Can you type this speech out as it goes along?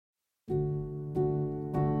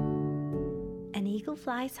eagle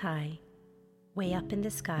flies high, way up in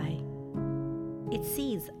the sky. It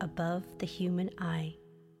sees above the human eye,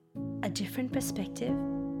 a different perspective,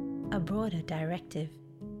 a broader directive.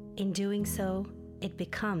 In doing so, it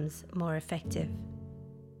becomes more effective.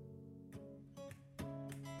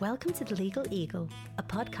 Welcome to The Legal Eagle, a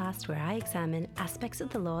podcast where I examine aspects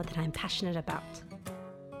of the law that I'm passionate about.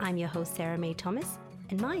 I'm your host, Sarah May Thomas,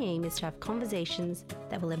 and my aim is to have conversations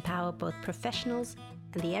that will empower both professionals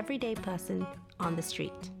and the everyday person on the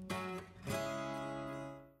street.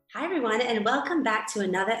 Hi everyone, and welcome back to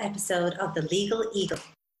another episode of The Legal Eagle.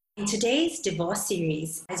 In today's divorce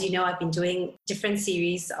series, as you know, I've been doing different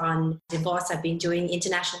series on divorce. I've been doing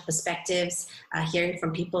international perspectives, hearing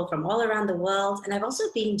from people from all around the world. And I've also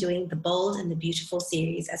been doing the Bold and the Beautiful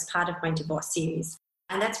series as part of my divorce series.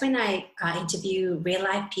 And that's when I interview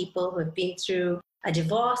real-life people who have been through a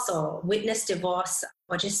divorce or witnessed divorce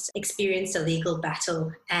or just experienced a legal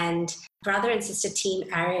battle. And brother and sister team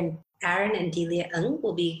Aaron and Delia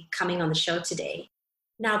will be coming on the show today.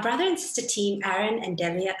 Now, brother and sister team Aaron and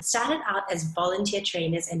Delia started out as volunteer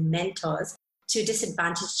trainers and mentors to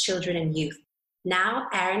disadvantaged children and youth. Now,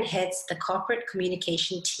 Aaron heads the corporate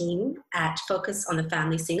communication team at Focus on the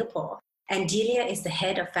Family Singapore, and Delia is the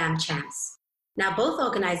head of FamChamps. Now, both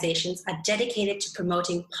organizations are dedicated to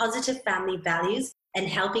promoting positive family values and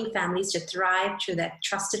helping families to thrive through their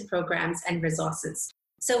trusted programs and resources.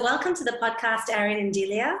 So welcome to the podcast, Aaron and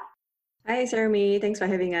Delia. Hi, Sarah May. Thanks for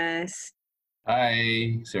having us.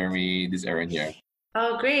 Hi, Sarah May. This is Aaron here.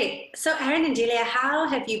 Oh, great. So Aaron and Delia, how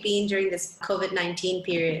have you been during this COVID-19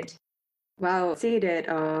 period? Wow, I'd say that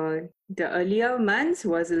the earlier months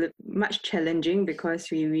was much challenging because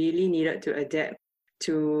we really needed to adapt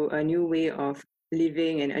to a new way of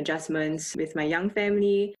living and adjustments with my young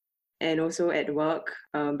family and also at work.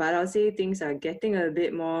 But I'll say things are getting a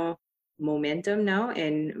bit more momentum now,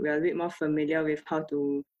 and we're a bit more familiar with how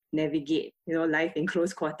to navigate, life in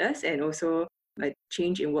close quarters and also a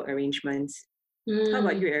change in work arrangements. How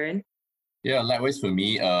about you, Aaron? Yeah, likewise for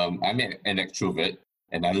me. I'm an extrovert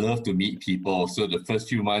and I love to meet people. So the first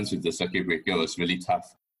few months with the circuit breaker was really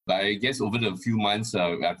tough. But I guess over the few months,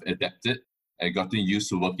 I've adapted. I've gotten used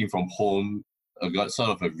to working from home. I got sort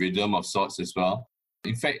of a rhythm of sorts as well.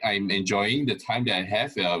 In fact, I'm enjoying the time that I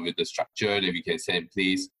have with the structure that we can set in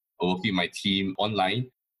place, working with my team online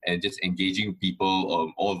and just engaging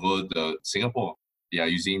people all over Singapore. They are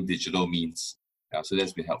using digital means. So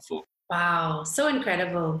that's been helpful. Wow, so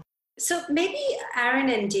incredible. So maybe Aaron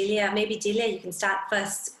and Delia, you can start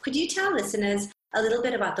first. Could you tell listeners a little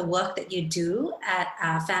bit about the work that you do at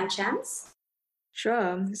FamChamps?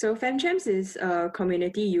 Sure. So FamChamps is a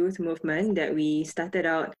community youth movement that we started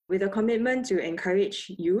out with a commitment to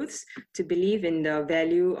encourage youths to believe in the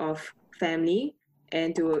value of family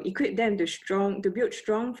and to equip them to build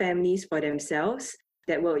strong families for themselves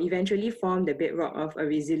that will eventually form the bedrock of a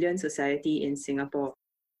resilient society in Singapore. Wow.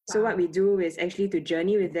 So what we do is actually to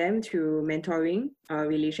journey with them through mentoring,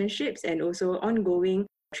 relationships, and also ongoing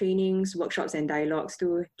trainings, workshops, and dialogues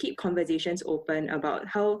to keep conversations open about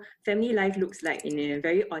how family life looks like in a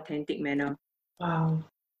very authentic manner. Wow.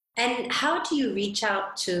 And how do you reach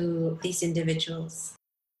out to these individuals?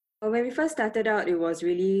 When we first started out, it was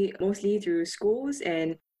really mostly through schools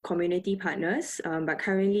and community partners. But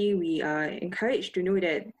currently, we are encouraged to know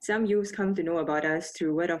that some youths come to know about us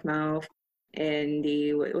through word of mouth, and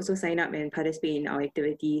they would also sign up and participate in our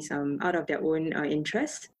activities out of their own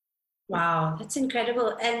interest. Wow, that's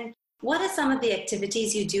incredible. And what are some of the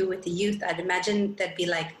activities you do with the youth? I'd imagine there'd be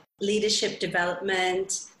like leadership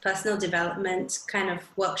development, personal development kind of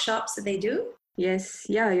workshops that they do. Yes,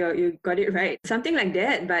 yeah, you got it right. Something like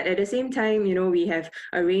that. But at the same time, we have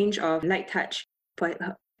a range of light touch,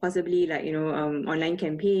 possibly online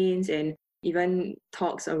campaigns and even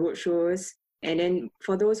talks or roadshows. And then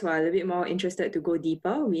for those who are a little bit more interested to go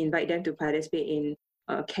deeper, we invite them to participate in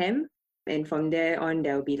a camp. And from there on,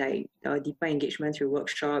 there will be deeper engagement through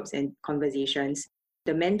workshops and conversations.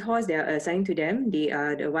 The mentors that are assigned to them, they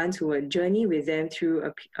are the ones who will journey with them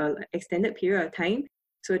through an extended period of time.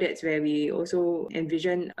 So that's where we also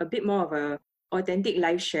envision a bit more of a authentic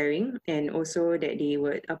life sharing, and also that they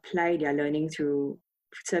would apply their learning through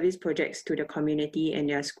service projects to the community and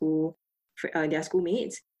their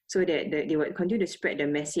schoolmates, so that they would continue to spread the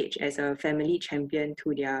message as a family champion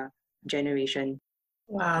to their generation.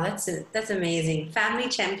 Wow, that's amazing. Family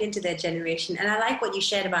champion to their generation. And I like what you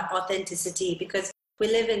shared about authenticity, because we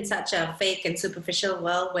live in such a fake and superficial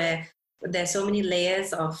world where there's so many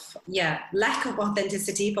layers of, lack of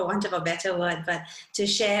authenticity, for want of a better word, but to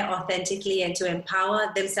share authentically and to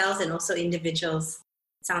empower themselves and also individuals.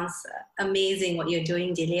 Sounds amazing what you're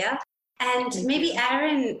doing, Delia. And Thank maybe you.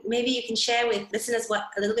 Aaron, maybe you can share with listeners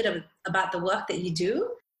a little bit about the work that you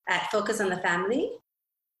do at Focus on the Family.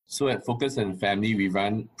 So at Focus on Family, we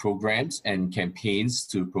run programs and campaigns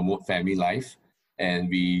to promote family life. And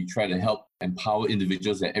we try to help empower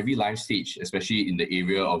individuals at every life stage, especially in the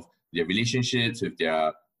area of their relationships with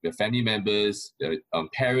their family members, their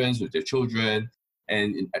parents, with their children.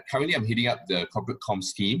 And currently, I'm heading up the corporate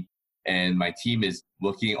comms team. And my team is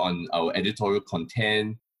working on our editorial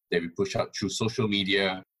content that we push out through social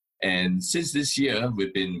media. And since this year,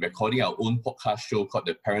 we've been recording our own podcast show called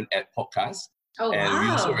the Parent Ed Podcast. Oh, And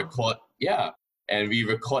we also wow. we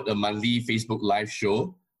record a monthly Facebook live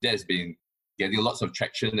show that has been getting lots of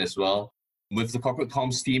traction as well. With the corporate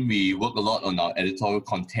comms team, we work a lot on our editorial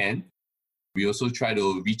content. We also try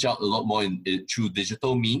to reach out a lot more through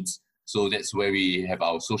digital means. So that's where we have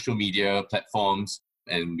our social media platforms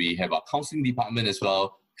and we have our counseling department as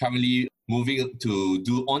well. Currently moving to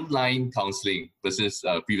do online counseling versus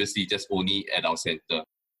previously just only at our center.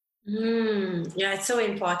 Yeah, it's so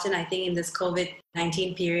important, I think, in this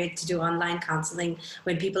COVID-19 period to do online counseling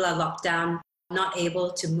when people are locked down, not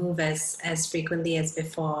able to move as frequently as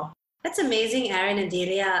before. That's amazing, Aaron and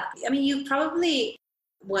Delia. I mean, you probably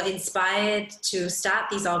were inspired to start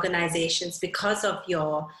these organizations because of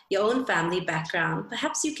your own family background.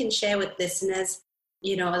 Perhaps you can share with listeners, a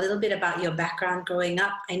little bit about your background growing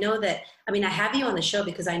up. I have you on the show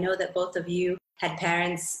because I know that both of you had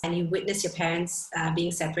parents and you witnessed your parents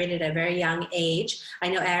being separated at a very young age. I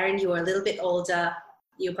know, Aaron, you were a little bit older.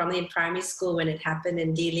 You were probably in primary school when it happened,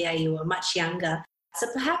 and Delia, you were much younger. So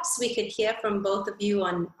perhaps we could hear from both of you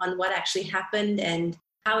on what actually happened and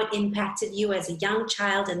how it impacted you as a young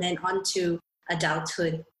child and then on to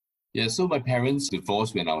adulthood. Yeah, so my parents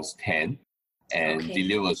divorced when I was 10, and Okay.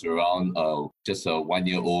 Delia was around just a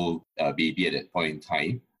 1-year-old baby at that point in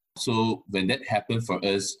time. So when that happened for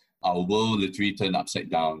us, our world literally turned upside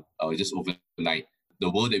down just overnight. The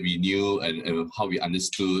world that we knew and how we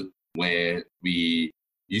understood, where we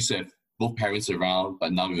used to have both parents around,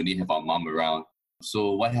 but now we only have our mom around.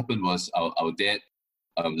 So what happened was our dad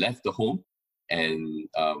left the home, and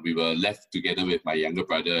we were left together with my younger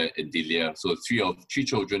brother and Delia. So three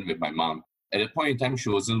children with my mom. At that point in time, she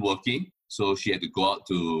wasn't working, so she had to go out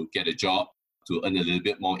to get a job to earn a little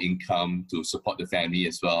bit more income to support the family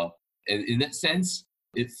as well. And in that sense,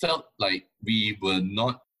 it felt like we were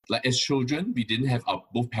not, like as children, we didn't have our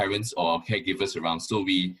both parents or caregivers around. So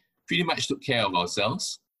we pretty much took care of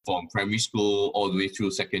ourselves from primary school all the way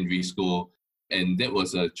through secondary school. And that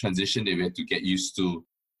was a transition that we had to get used to.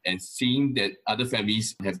 And seeing that other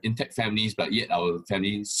families have intact families, but yet our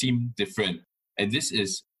family seem different. And this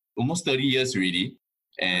is almost 30 years already.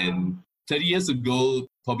 And 30 years ago,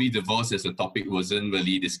 probably divorce as a topic wasn't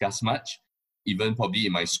really discussed much. Even probably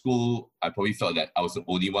in my school, I probably felt that I was the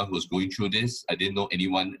only one who was going through this. I didn't know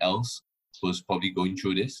anyone else who was probably going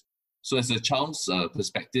through this. So as a child's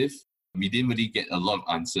perspective, we didn't really get a lot of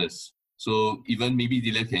answers. So even maybe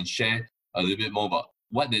Delia can share a little bit more about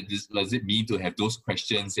what does it mean to have those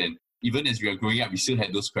questions. And even as we are growing up, we still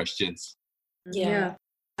had those questions. Yeah.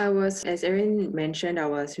 As Erin mentioned, I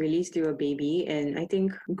was really still a baby. And I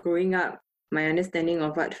think growing up, my understanding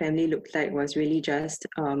of what family looked like was really just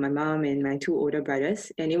my mom and my two older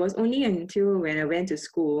brothers. And it was only until when I went to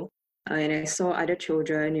school and I saw other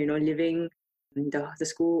children, living in the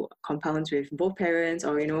school compounds with both parents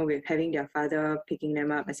or, with having their father picking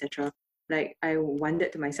them up, etc. Like I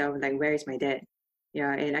wondered to myself, like, where is my dad?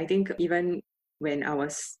 Yeah, and I think even when I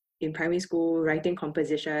was in primary school writing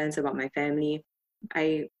compositions about my family,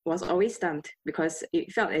 I was always stumped because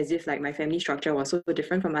it felt as if like my family structure was so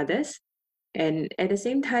different from others. And at the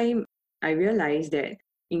same time, I realized that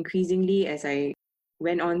increasingly as I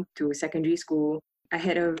went on to secondary school, I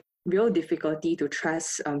had a real difficulty to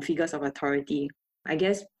trust figures of authority. I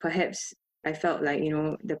guess perhaps I felt like,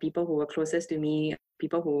 the people who were closest to me,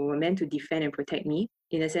 people who were meant to defend and protect me,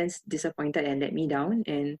 in a sense, disappointed and let me down.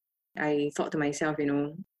 And I thought to myself,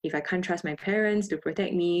 if I can't trust my parents to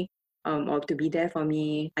protect me or to be there for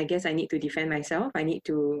me, I guess I need to defend myself. I need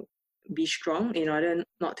to be strong in order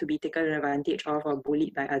not to be taken advantage of or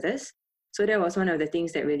bullied by others. So that was one of the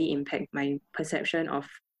things that really impact my perception of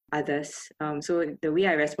others. So the way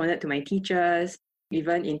I responded to my teachers,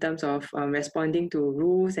 even in terms of responding to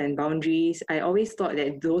rules and boundaries, I always thought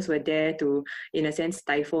that those were there to, in a sense,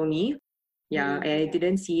 stifle me. Yeah, and I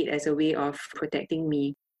didn't see it as a way of protecting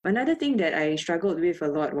me. Another thing that I struggled with a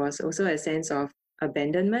lot was also a sense of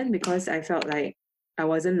abandonment because I felt like I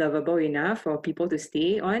wasn't lovable enough for people to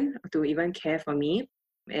stay on, to even care for me.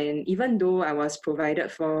 And even though I was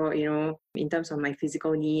provided for, in terms of my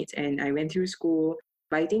physical needs and I went through school,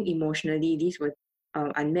 but I think emotionally, these were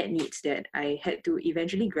unmet needs that I had to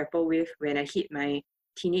eventually grapple with when I hit my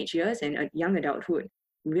teenage years and young adulthood,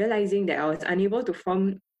 realizing that I was unable to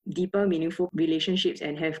form deeper, meaningful relationships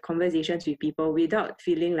and have conversations with people without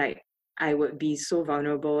feeling like I would be so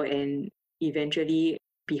vulnerable and eventually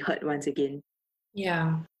be hurt once again.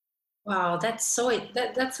 Yeah. Wow, that's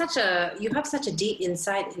such a, you have such a deep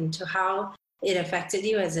insight into how it affected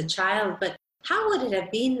you as a child. But how would it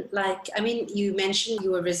have been like? I mean, you mentioned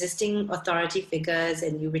you were resisting authority figures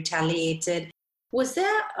and you retaliated. Was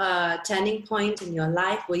there a turning point in your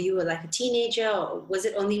life where you were like a teenager, or was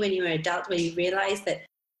it only when you were an adult where you realized that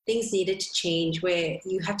things needed to change, where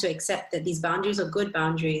you had to accept that these boundaries are good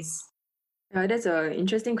boundaries? That's an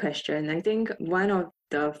interesting question. I think one of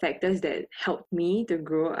the factors that helped me to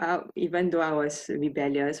grow up, even though I was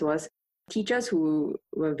rebellious, was teachers who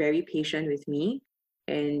were very patient with me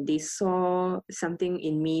and they saw something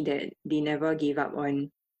in me that they never gave up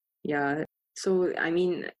on. Yeah. So, I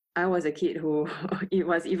mean, I was a kid who it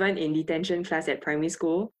was even in detention class at primary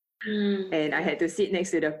school, and I had to sit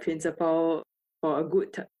next to the principal for a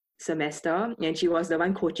good semester, and she was the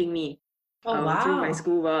one coaching me Oh, through my wow.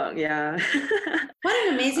 schoolwork. Yeah. What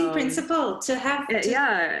an amazing principal to have to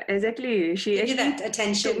Yeah, exactly. She give you actually that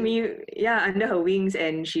attention. took me, under her wings,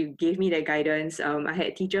 and she gave me that guidance. I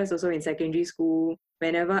had teachers also in secondary school.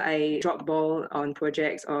 Whenever I dropped ball on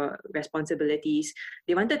projects or responsibilities,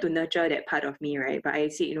 they wanted to nurture that part of me, right? But I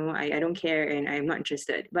said, I don't care and I'm not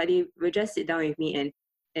interested. But they would just sit down with me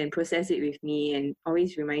and process it with me and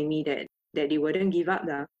always remind me that they wouldn't give up.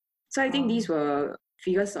 So I think these were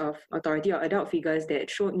figures of authority or adult figures that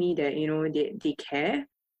showed me that, they care.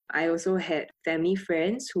 I also had family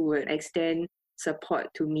friends who would extend support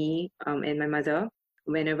to me and my mother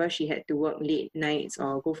whenever she had to work late nights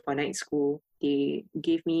or go for night school. They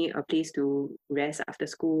gave me a place to rest after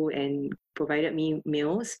school and provided me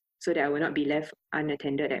meals so that I would not be left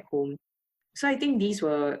unattended at home. So I think these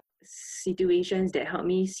were situations that helped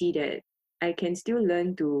me see that I can still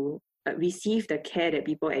learn to receive the care that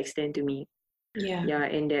people extend to me. Yeah.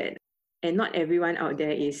 And not everyone out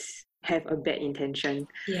there have a bad intention.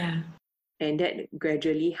 Yeah. And that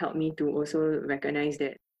gradually helped me to also recognize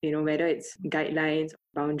that, whether it's guidelines,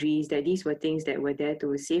 boundaries, that these were things that were there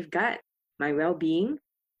to safeguard my well-being,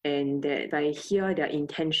 and that if I hear their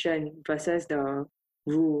intention versus the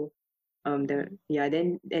rule, the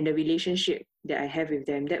relationship that I have with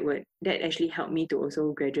them, that actually helped me to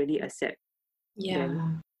also gradually accept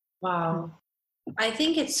them. Wow. I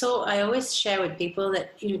think it's so, I always share with people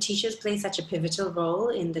that, teachers play such a pivotal role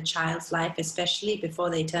in the child's life, especially before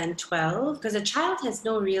they turn 12, because a child has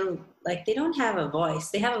no real, they don't have a voice.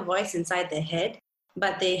 They have a voice inside their head,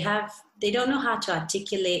 but they don't know how to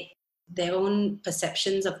articulate their own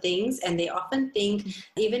perceptions of things. And they often think,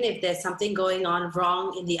 even if there's something going on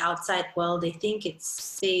wrong in the outside world, they think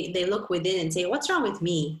they look within and say, what's wrong with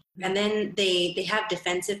me? And then they have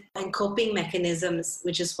defensive and coping mechanisms,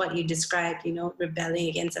 which is what you described, rebelling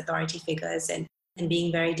against authority figures and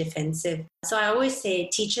being very defensive. So I always say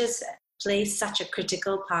teachers play such a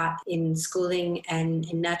critical part in schooling and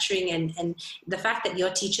in nurturing, and the fact that your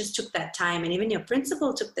teachers took that time and even your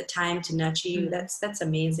principal took the time to nurture you, that's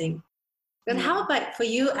amazing. And how about for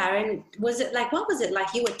you, Aaron? What was it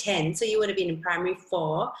like? You were 10, so you would have been in primary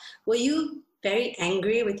 4. Were you very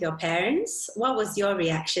angry with your parents? What was your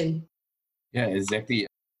reaction? Yeah, exactly.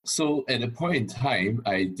 So at a point in time,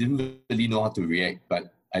 I didn't really know how to react,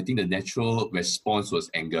 but I think the natural response was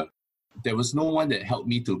anger. There was no one that helped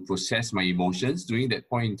me to process my emotions during that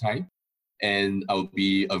point in time. And I would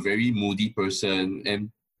be a very moody person. And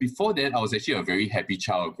before that, I was actually a very happy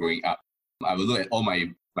child growing up. I would look at all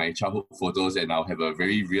my childhood photos and I'll have a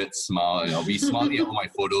very weird smile and I'll be smiling at all my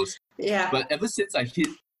photos. Yeah. But ever since I hit,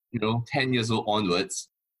 10 years old onwards,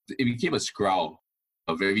 it became a scowl,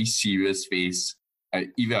 a very serious face.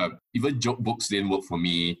 Even joke books didn't work for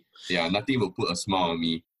me. Yeah, nothing would put a smile on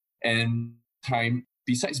me. And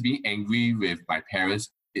besides being angry with my parents,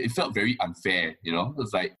 it felt very unfair, It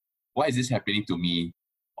was like, why is this happening to me?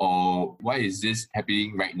 Or why is this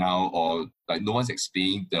happening right now? Or no one's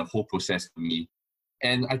explaining the whole process to me.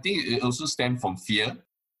 And I think it also stemmed from fear,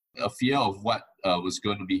 a fear of what was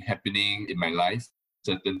going to be happening in my life,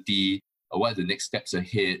 certainty, what are the next steps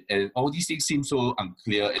ahead. And all these things seem so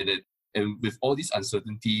unclear. And with all this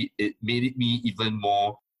uncertainty, it made me even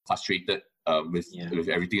more frustrated with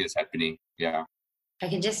everything that's happening. Yeah. I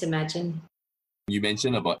can just imagine. You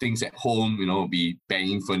mentioned about things at home, be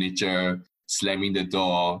banging furniture, slamming the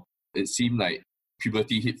door. It seemed like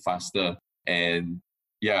puberty hit faster. And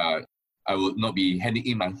yeah, I would not be handing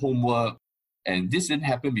in my homework. And this didn't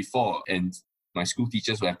happen before. And my school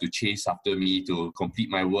teachers would have to chase after me to complete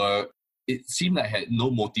my work. it seemed like I had no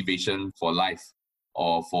motivation for life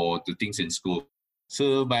or for the things in school.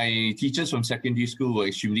 So my teachers from secondary school were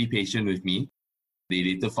extremely patient with me. They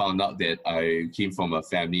later found out that I came from a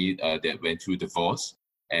family that went through divorce,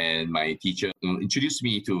 and my teacher introduced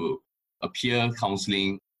me to a peer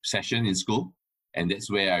counseling session in school. And that's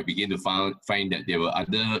where I began to find that there were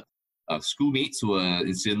other schoolmates who were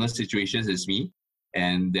in similar situations as me,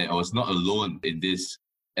 and that I was not alone in this.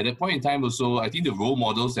 At that point in time also, I think the role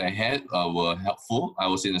models that I had were helpful. I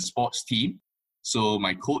was in a sports team. So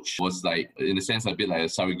my coach was like, in a sense, a bit like a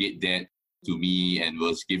surrogate dad to me and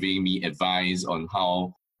was giving me advice on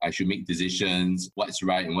how I should make decisions, what's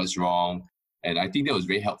right and what's wrong. And I think that was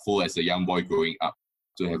very helpful as a young boy growing up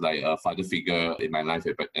to have like a father figure in my life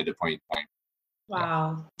at the point in time.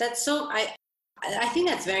 Wow. That's so, I think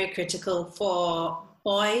that's very critical for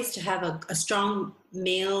boys to have a strong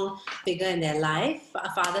male figure in their life,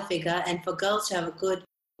 a father figure, and for girls to have a good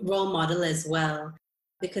role model as well.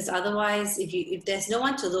 Because otherwise, if there's no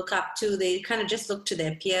one to look up to, they kind of just look to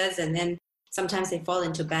their peers, and then sometimes they fall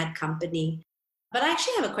into bad company. But I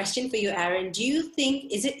actually have a question for you, Aaron. Do you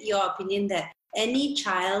think, is it your opinion that any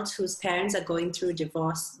child whose parents are going through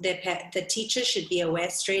divorce, the teacher should be aware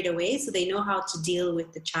straight away so they know how to deal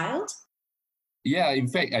with the child? Yeah, in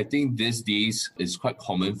fact, I think these days it's quite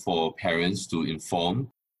common for parents to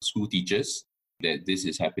inform school teachers that this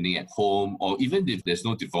is happening at home, or even if there's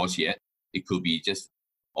no divorce yet, it could be just,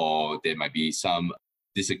 or there might be some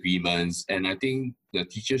disagreements. And I think the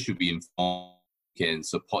teacher should be informed, can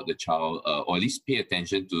support the child, or at least pay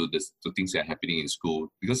attention to things that are happening in school.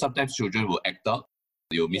 Because sometimes children will act out,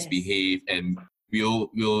 they'll misbehave, and we'll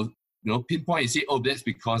pinpoint and say, oh, that's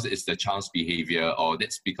because it's the child's behavior, or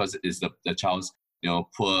that's because it's the child's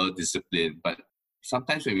poor discipline. But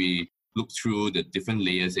sometimes when we look through the different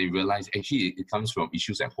layers, they realize actually it comes from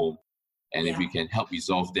issues at home. And if we can help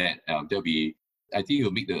resolve that, that'll be, I think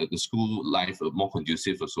it'll make the school life more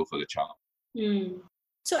conducive also for the child.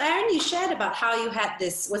 So Aaron, you shared about how you had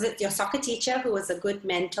this, was it your soccer teacher who was a good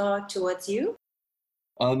mentor towards you?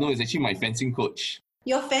 No, it's actually my fencing coach.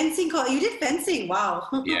 Your fencing coach, you did fencing, wow.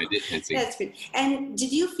 Yeah, I did fencing. That's good. And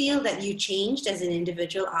did you feel that you changed as an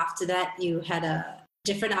individual after that? You had a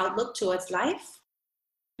different outlook towards life?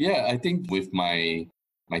 Yeah, I think with my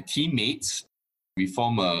teammates, we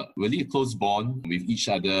form a really close bond with each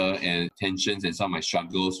other, and tensions and some of my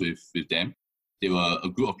struggles with them. They were a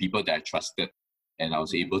group of people that I trusted, and I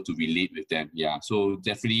was able to relate with them. Yeah, so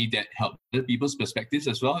definitely that helped other people's perspectives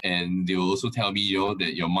as well. And they will also tell me,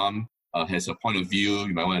 that your mom has a point of view.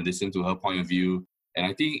 You might want to listen to her point of view. And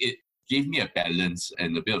I think it gave me a balance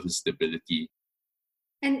and a bit of a stability.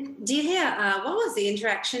 And Delia, what was the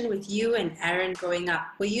interaction with you and Aaron growing up?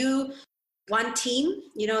 Were you one team,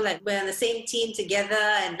 like we're on the same team together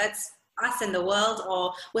and that's us and the world?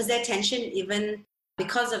 Or was there tension even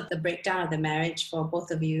because of the breakdown of the marriage for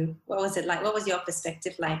both of you? What was it like? What was your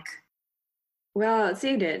perspective like? Well, I'd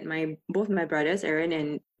say that both my brothers, Aaron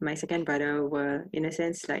and my second brother, were in a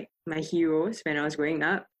sense like my heroes when I was growing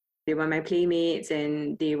up. They were my playmates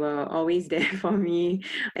and they were always there for me,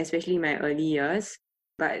 especially in my early years.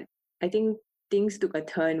 But I think things took a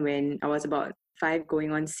turn when I was about 5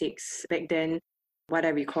 going on 6. Back then, what I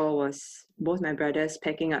recall was both my brothers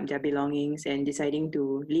packing up their belongings and deciding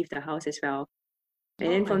to leave the house as well.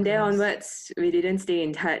 And then from there onwards, we didn't stay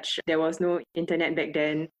in touch. There was no internet back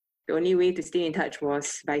then. The only way to stay in touch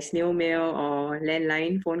was by snail mail or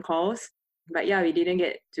landline phone calls. But yeah, we didn't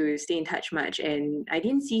get to stay in touch much. And I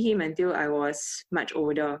didn't see him until I was much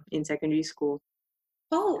older in secondary school.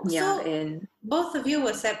 Oh, yeah, so and both of you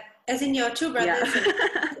were as in your two brothers.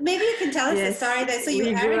 Yeah. Maybe you can tell us the story that so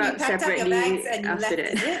you packed up your bags and you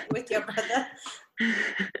left with your brother.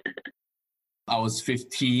 I was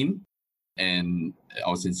 15 and I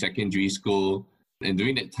was in secondary school. And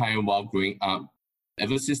during that time while growing up,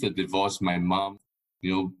 ever since the divorce, my mom,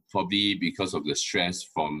 probably because of the stress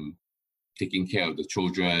from taking care of the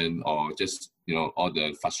children or just, all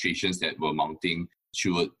the frustrations that were mounting, she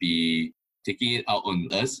would be taking it out on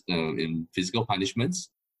us in physical punishments.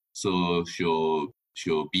 So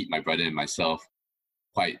she'll beat my brother and myself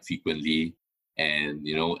quite frequently. And,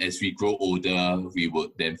 as we grow older, we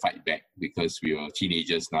would then fight back because we were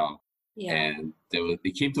teenagers now. Yeah. And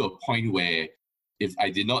it came to a point where if I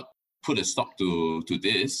did not put a stop to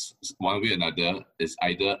this, one way or another, is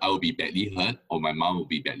either I will be badly hurt or my mom will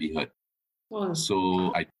be badly hurt. Oh.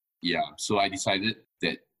 So I decided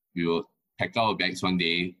that we will pack our bags one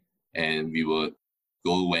day and we would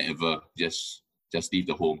go wherever, just leave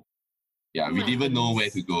the home. Yeah, we didn't even know where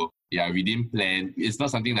to go. Yeah, we didn't plan. It's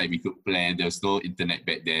not something like we could plan. There was no internet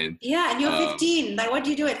back then. Yeah, and you're 15. Like, what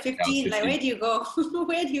do you do at I was 15? Like, 15. where do you go?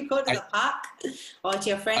 Where do you go to I, the park? Or to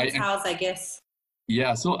your friend's I house, I guess?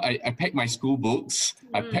 Yeah, so I packed my school books.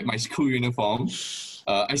 I packed my school uniform.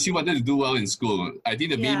 I still wanted to do well in school. I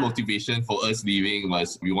think the main Yeah. motivation for us leaving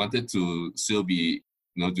was we wanted to still be,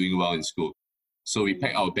 doing well in school. So we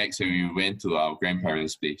packed our bags and we went to our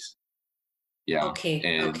grandparents' place. Yeah. Okay,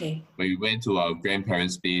 And okay. when we went to our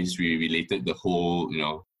grandparents' place, we related the whole,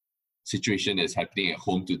 situation that's happening at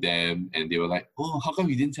home to them. And they were like, oh, how come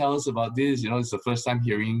you didn't tell us about this? It's the first time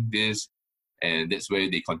hearing this. And that's where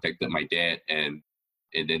they contacted my dad. And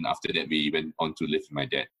then after that, we went on to live with my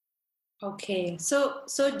dad. Okay. So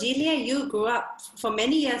Delia, you grew up for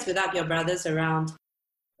many years without your brothers around.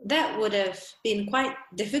 That would have been quite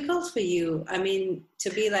difficult for you. I mean, to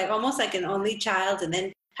be like almost like an only child and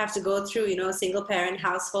then have to go through, a single parent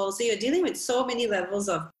household. So you're dealing with so many levels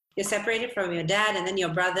of, you're separated from your dad and then your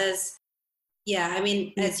brothers. Yeah, I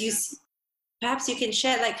mean, perhaps you can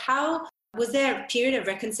share, like, how was there a period of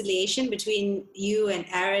reconciliation between you and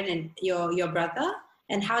Aaron and your brother?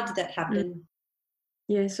 And how did that happen?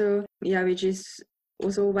 Yeah, so which is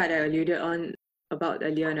also what I alluded on about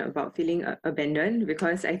earlier about feeling abandoned,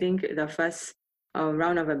 because I think the first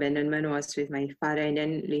round of abandonment was with my father and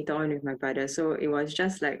then later on with my brother. So it was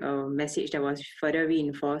just like a message that was further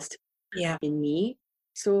reinforced in me.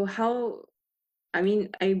 So I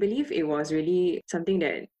believe it was really something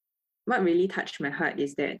that what really touched my heart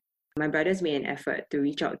is that my brothers made an effort to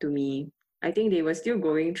reach out to me. I think they were still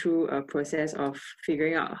going through a process of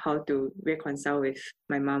figuring out how to reconcile with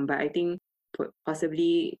my mom, but I think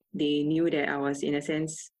possibly they knew that I was, in a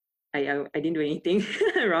sense, I didn't do anything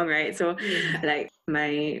wrong, right? So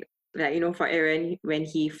for Aaron, when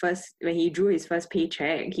he drew his first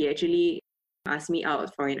paycheck, he actually asked me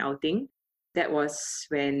out for an outing. That was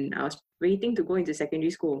when I was waiting to go into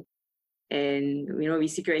secondary school. And we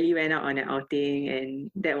secretly went out on an outing,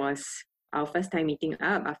 and that was our first time meeting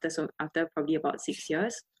up after probably about 6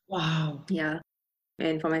 years. Wow. Yeah.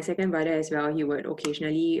 And for my second brother as well, he would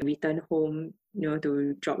occasionally return home,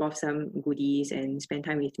 to drop off some goodies and spend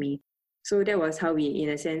time with me. So that was how we, in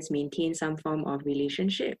a sense, maintained some form of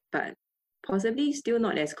relationship, but possibly still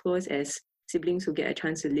not as close as siblings who get a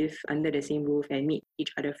chance to live under the same roof and meet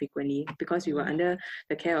each other frequently, because we were under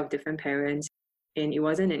the care of different parents, and it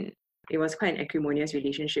was quite an acrimonious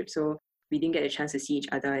relationship. So we didn't get a chance to see each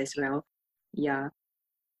other as well. Yeah.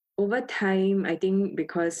 Over time, I think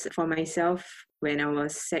because for myself, when I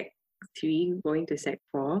was Sec 3 going to Sec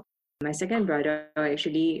 4, my second brother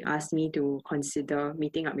actually asked me to consider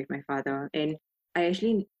meeting up with my father. And I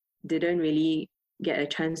actually didn't really get a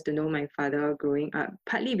chance to know my father growing up,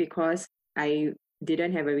 partly because I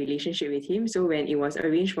didn't have a relationship with him. So when it was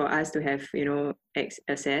arranged for us to have,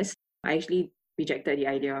 access, I actually rejected the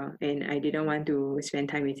idea and I didn't want to spend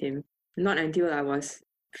time with him. Not until I was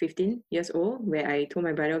 15 years old, where I told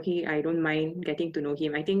my brother, okay, I don't mind getting to know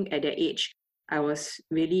him. I think at that age, I was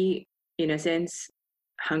really, in a sense,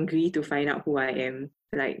 hungry to find out who I am,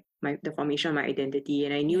 like the formation of my identity.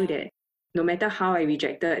 And I knew that no matter how I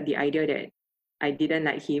rejected the idea that I didn't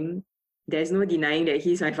like him, there's no denying that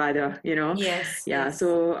he's my father, Yes. Yeah. Yes.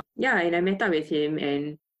 So, and I met up with him,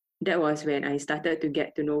 and that was when I started to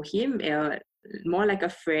get to know him more like a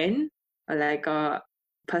friend, or like a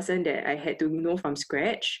person that I had to know from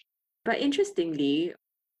scratch. But interestingly,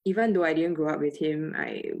 even though I didn't grow up with him,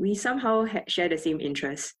 we somehow share the same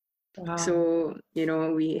interests. Wow. So,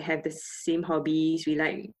 we have the same hobbies. We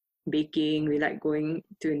like baking. We like going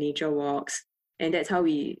to nature walks. And that's how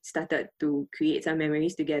we started to create some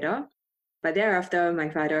memories together. But thereafter, my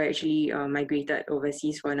father actually migrated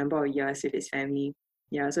overseas for a number of years with his family.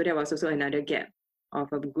 Yeah, so there was also another gap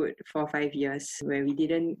of a good 4 or 5 years where we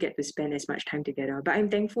didn't get to spend as much time together. But I'm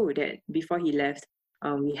thankful that before he left,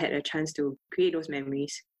 we had a chance to create those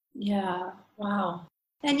memories. Yeah, wow.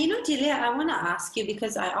 And Delia, I want to ask you,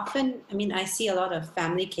 because I see a lot of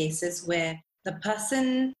family cases where the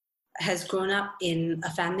person has grown up in a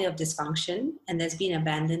family of dysfunction and there's been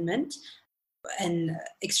abandonment and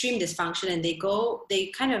extreme dysfunction, and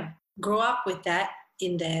they kind of grow up with that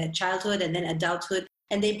in their childhood and then adulthood,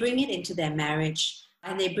 and they bring it into their marriage,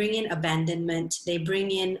 and they bring in abandonment, they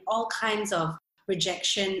bring in all kinds of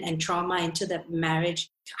rejection and trauma into the marriage.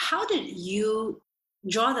 How did you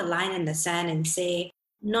draw the line in the sand and say,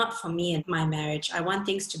 not for me and my marriage, I want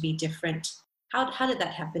things to be different? How did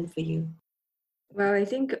that happen for you? Well, I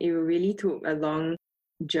think it really took a long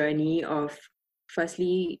journey of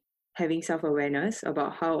firstly having self-awareness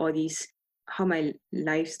about how my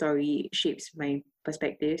life story shapes my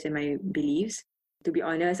perspectives and my beliefs. To be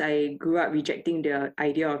honest, I grew up rejecting the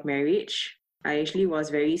idea of marriage. I actually was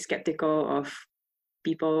very skeptical of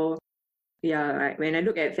people. Yeah, right. When I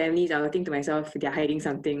look at families, I will think to myself, they're hiding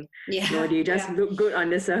something. Yeah, They just yeah. look good on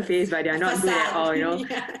the surface, but they're not good at all,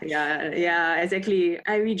 Facade. Yeah. Yeah, exactly.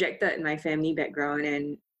 I rejected my family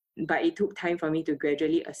background, but it took time for me to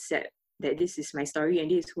gradually accept that this is my story and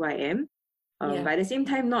this is who I am. Yeah. But at the same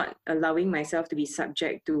time, not allowing myself to be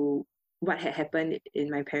subject to what had happened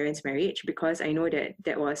in my parents' marriage, because I know that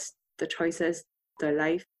that was the choices, the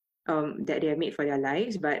life that they have made for their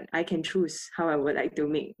lives. But I can choose how I would like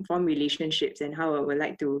to form relationships and how I would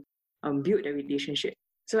like to build a relationship.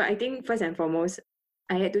 So I think first and foremost,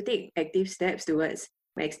 I had to take active steps towards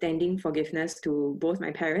extending forgiveness to both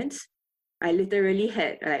my parents. I literally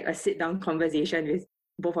had like a sit down conversation with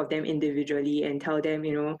both of them individually and tell them,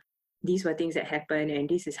 these were things that happened and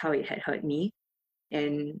this is how it had hurt me.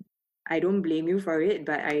 And I don't blame you for it,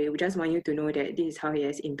 but I just want you to know that this is how it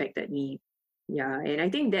has impacted me. Yeah. And I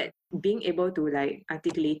think that being able to like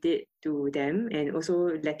articulate it to them and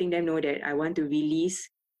also letting them know that I want to release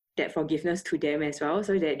that forgiveness to them as well,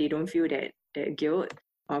 so that they don't feel that guilt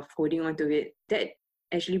of holding on to it, that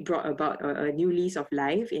actually brought about a new lease of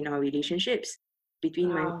life in our relationships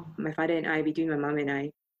between Wow. my father and I, between my mom and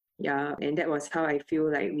I. Yeah, and that was how I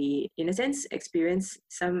feel like we, in a sense, experienced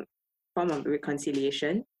some form of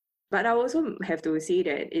reconciliation. But I also have to say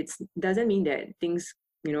that it doesn't mean that things,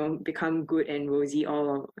 become good and rosy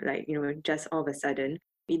all like, just all of a sudden.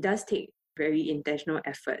 It does take very intentional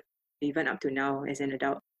effort, even up to now as an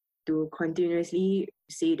adult, to continuously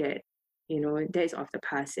say that, that is of the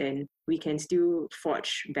past and we can still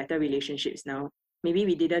forge better relationships now. Maybe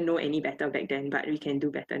we didn't know any better back then, but we can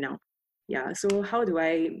do better now. Yeah. So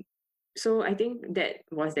I think that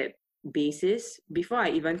was that basis before I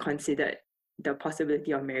even considered the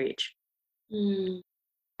possibility of marriage. Mm.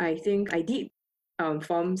 I think I did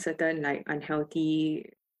form certain like unhealthy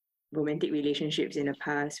romantic relationships in the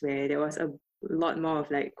past where there was a lot more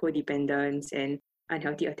of like codependence and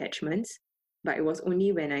unhealthy attachments. But it was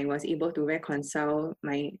only when I was able to reconcile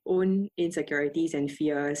my own insecurities and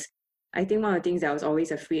fears. I think one of the things that I was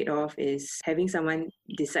always afraid of is having someone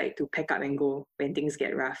decide to pack up and go when things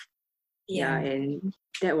get rough. Yeah, and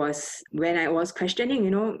that was when I was questioning,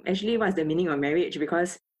 actually what's the meaning of marriage?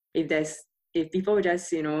 Because if people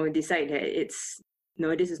just, decide that it's,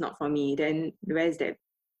 no, this is not for me, then where's that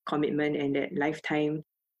commitment and that lifetime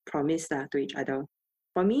promise to each other?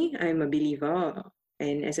 For me, I'm a believer,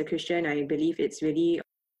 and as a Christian, I believe it's really,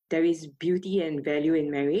 there is beauty and value in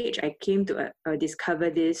marriage. I came to discover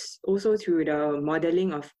this also through the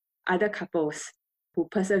modeling of other couples who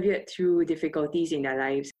persevered through difficulties in their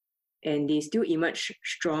lives, and they still emerge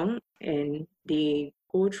strong, and they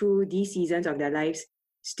go through these seasons of their lives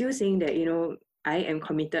still saying that, I am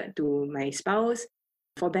committed to my spouse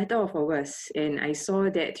for better or for worse. And I saw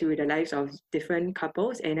that through the lives of different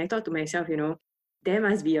couples, and I thought to myself, there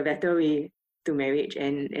must be a better way to marriage,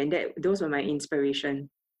 and that those were my inspiration.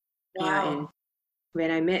 Wow. Yeah. And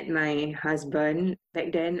when I met my husband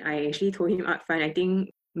back then, I actually told him upfront, I think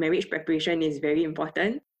marriage preparation is very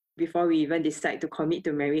important. Before we even decide to commit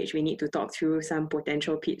to marriage, we need to talk through some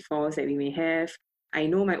potential pitfalls that we may have. I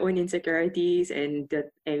know my own insecurities, and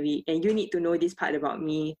you need to know this part about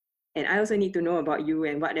me, and I also need to know about you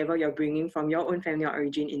and whatever you're bringing from your own family of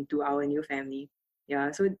origin into our new family.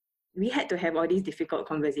 Yeah, so we had to have all these difficult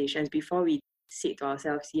conversations before we said to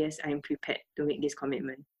ourselves, yes, I'm prepared to make this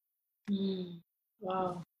commitment.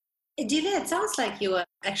 Wow. Delia, it sounds like you were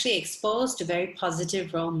actually exposed to very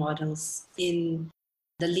positive role models in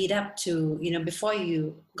the lead up to, before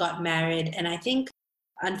you got married. And I think,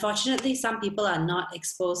 unfortunately, some people are not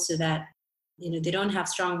exposed to that. They don't have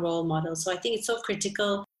strong role models. So I think it's so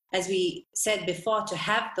critical, as we said before, to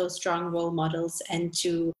have those strong role models and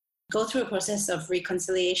to go through a process of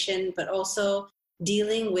reconciliation, but also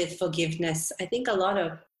dealing with forgiveness. I think I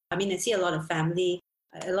see a lot of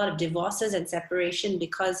a lot of divorces and separation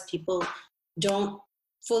because people don't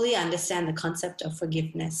fully understand the concept of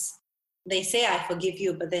forgiveness. They say, I forgive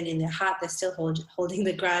you, but then in their heart, they're still holding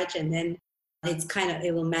the grudge. And then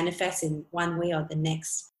it will manifest in one way or the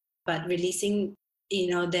next. But releasing,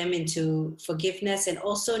 them into forgiveness, and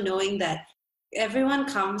also knowing that everyone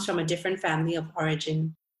comes from a different family of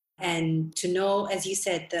origin. And to know, as you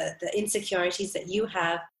said, the insecurities that you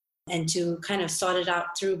have, and to kind of sort it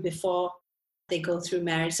out through before they go through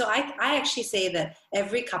marriage. So I actually say that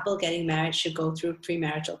every couple getting married should go through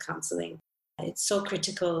premarital counseling. It's so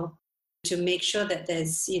critical to make sure that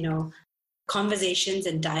there's, conversations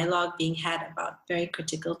and dialogue being had about very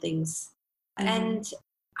critical things. And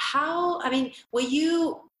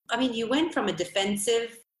you went from a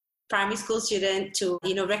defensive primary school student to,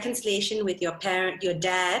 reconciliation with your parent, your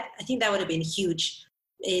dad. I think that would have been huge.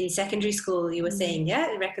 In secondary school, you were saying,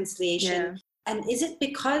 reconciliation. Yeah. And is it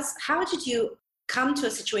because, how did you come to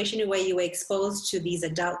a situation where you were exposed to these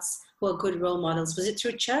adults who are good role models? Was it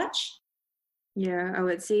through church? Yeah, I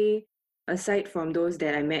would say aside from those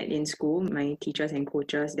that I met in school, my teachers and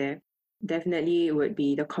coaches there, definitely would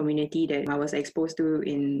be the community that I was exposed to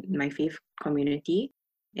in my faith community.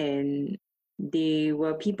 And they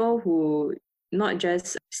were people who not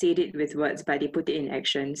just said it with words, but they put it in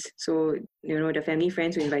actions. So, the family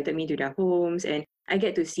friends who invited me to their homes, and I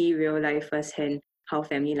get to see real life firsthand how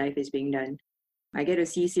family life is being done. I get to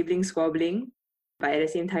see siblings squabbling, but at the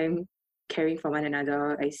same time, caring for one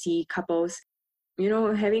another. I see couples,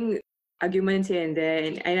 having arguments here and there.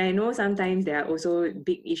 And I know sometimes there are also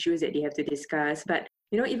big issues that they have to discuss. But,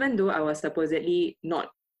 even though I was supposedly not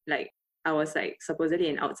I was supposedly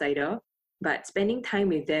an outsider, but spending time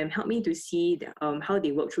with them helped me to see how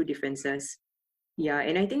they work through differences. Yeah,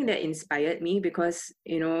 and I think that inspired me because,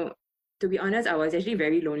 to be honest, I was actually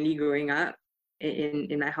very lonely growing up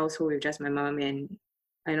in my household with just my mom, and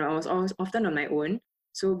I know I was often on my own.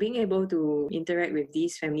 So being able to interact with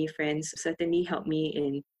these family friends certainly helped me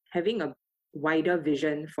in having a wider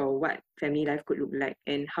vision for what family life could look like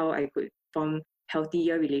and how I could form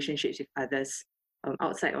healthier relationships with others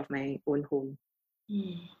outside of my own home.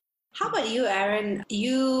 How about you, Aaron?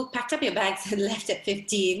 You packed up your bags and left at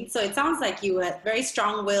 15. So it sounds like you were very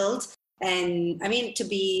strong-willed. And I mean, to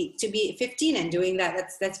be 15 and doing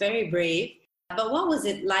that, that's very brave. But what was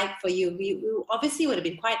it like for you? You obviously would have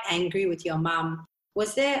been quite angry with your mom.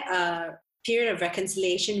 Was there a period of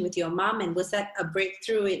reconciliation with your mom? And was that a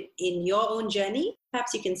breakthrough in your own journey?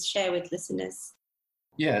 Perhaps you can share with listeners.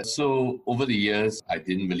 Yeah, so over the years, I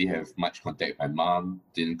didn't really have much contact with my mom,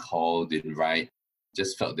 didn't call, didn't write,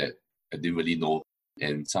 just felt that I didn't really know.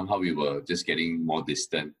 And somehow we were just getting more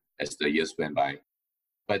distant as the years went by.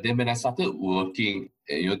 But then when I started working,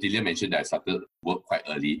 Delia mentioned that I started work quite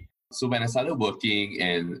early. So when I started working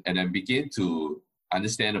and I began to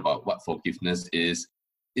understand about what forgiveness is,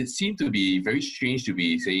 it seemed to be very strange to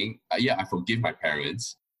be saying, I forgive my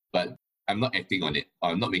parents, but I'm not acting on it.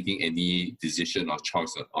 I'm not making any decision or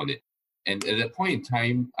choice on it. And at that point in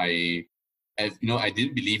time, I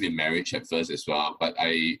didn't believe in marriage at first as well, but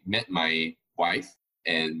I met my wife,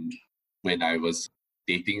 and when I was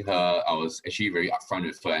dating her, I was actually very upfront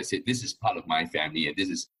with her. I said, this is part of my family and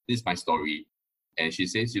this is my story. And she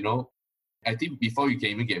says, I think before you can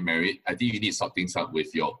even get married, I think you need to sort things out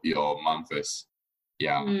with your mom first.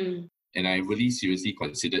 Yeah. And I really seriously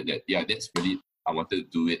considered that, that's really, I wanted to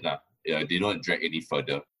do it. They didn't want to drag any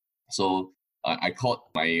further. So I called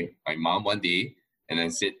my mom one day and I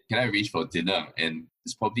said, can I arrange for dinner? And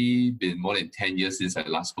it's probably been more than 10 years since I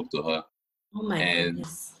last spoke to her. Oh my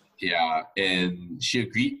goodness. Yeah, and she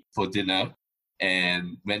agreed for dinner.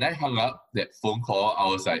 And when I hung up that phone call, I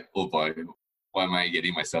was like, oh boy, what am I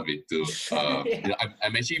getting myself into?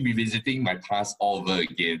 I'm actually revisiting my past all over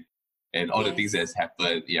again and all the things that has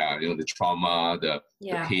happened. Yeah, the trauma, the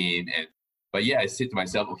pain. But I said to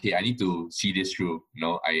myself, okay, I need to see this through.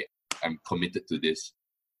 I'm committed to this.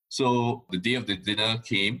 So the day of the dinner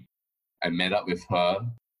came, I met up with her,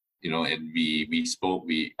 and we spoke.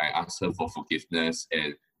 I asked her for forgiveness,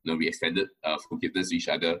 and we extended forgiveness to each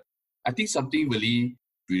other. I think something really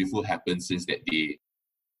beautiful happened since that day.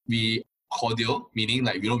 We cordial, meaning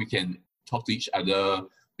we can talk to each other.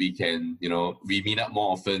 We can, we meet up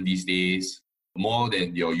more often these days, more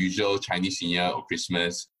than your usual Chinese New Year or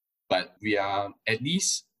Christmas. But we are at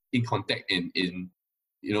least in contact and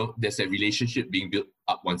there's a relationship being built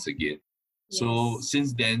up once again. Yes. So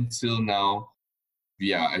since then till now,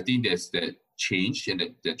 I think there's that change and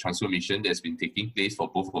that transformation that's been taking place for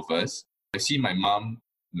both of us. I see my mom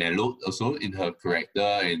mellowed also in her character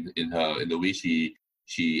and in the way she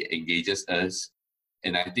engages us.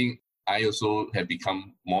 And I think I also have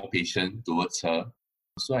become more patient towards her.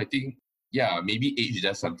 So I think, maybe age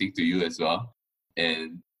does something to you as well.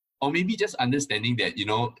 Or maybe just understanding that,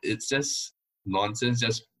 it's just nonsense,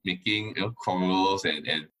 just making quarrels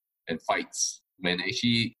and fights. When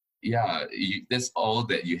actually, that's all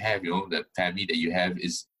that you have, the family that you have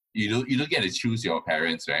is, you don't get to choose your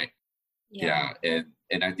parents, right? Yeah. And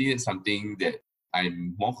I think it's something that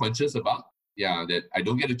I'm more conscious about. That I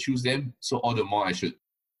don't get to choose them. So all the more I should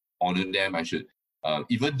honor them. I should,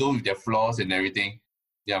 even though with their flaws and everything,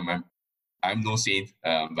 I'm no saint.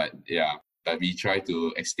 But we try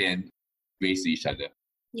to extend grace to each other.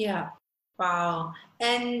 Yeah. Wow.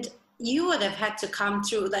 And you would have had to come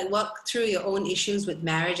through, work through your own issues with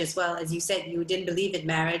marriage as well. As you said, you didn't believe in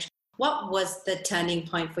marriage. What was the turning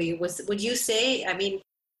point for you? Would you say,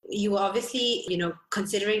 you were obviously,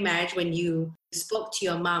 considering marriage when you spoke to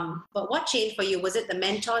your mom. But what changed for you? Was it the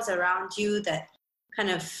mentors around you that kind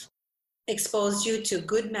of exposed you to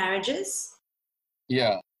good marriages?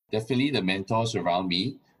 Yeah, definitely the mentors around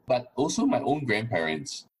me, but also my own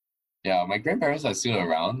grandparents. Yeah, my grandparents are still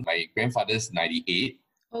around. My grandfather's 98,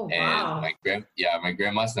 Oh, and wow. my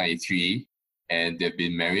grandma's 93, and they've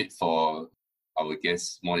been married for, I would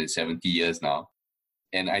guess, more than 70 years now.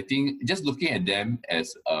 And I think just looking at them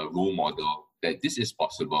as a role model that this is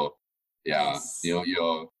possible. Yeah, Yes.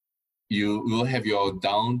 you will have your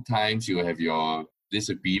down times, you will have your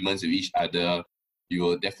disagreements with each other. You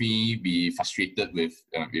will definitely be frustrated with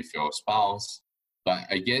your spouse. But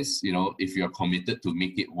I guess, if you're committed to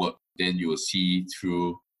make it work, then you will see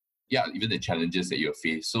through, even the challenges that you'll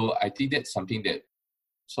face. So I think that's something that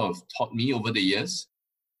sort of taught me over the years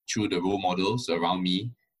through the role models around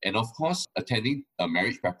me. And of course, attending a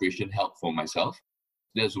marriage preparation helped for myself.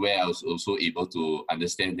 That's where I was also able to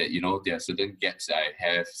understand that, there are certain gaps that I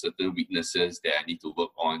have, certain weaknesses that I need to work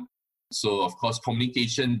on. So, of course,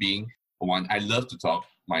 communication being one. I love to talk.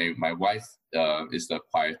 My wife is the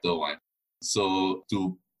quieter one. So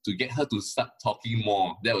to get her to start talking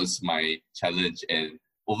more, that was my challenge. And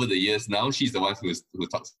over the years, now she's the one who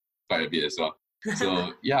talks quite a bit as well.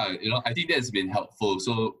 So yeah, I think that's been helpful.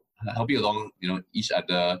 So helping along, each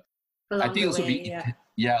other. I Along think the also way,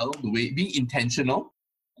 yeah. along the way, being intentional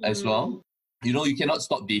as well. Mm, You cannot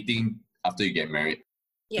stop dating after you get married.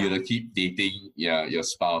 You yeah. gotta keep dating your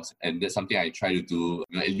spouse, and that's something I try to do.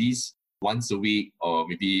 At least once a week, or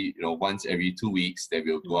maybe once every 2 weeks, that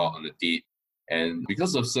we'll go out on a date. And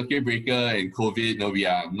because of circuit breaker and COVID, we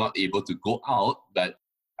are not able to go out, but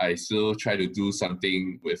I still try to do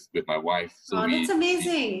something with my wife. So Oh, that's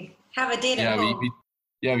amazing. Have a date at yeah, home.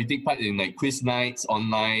 we take part in like quiz nights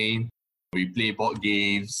online. We play board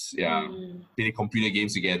games, play computer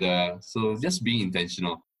games together. So just being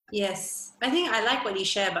intentional. Yes. I think I like what you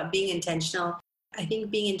share about being intentional. I think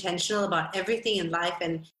being intentional about everything in life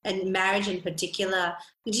and marriage in particular.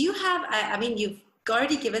 Do you have, I mean, you've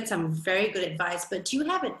already given some very good advice, but do you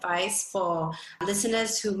have advice for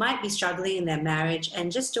listeners who might be struggling in their marriage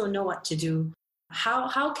and just don't know what to do?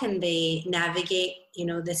 How can they navigate,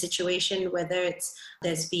 the situation, whether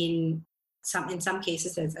there's been in some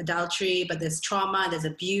cases there's adultery, but there's trauma, there's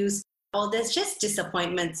abuse, or there's just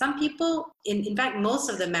disappointment. Some people, in fact, most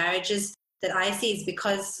of the marriages that I see is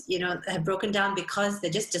because, have broken down because they're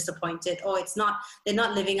just disappointed, or they're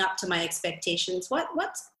not living up to my expectations.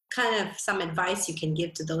 What's kind of some advice you can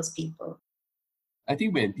give to those people? I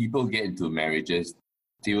think when people get into marriages,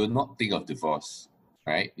 they will not think of divorce,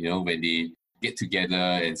 right? When they get together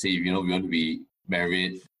and say, we want to be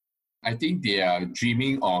married, I think they are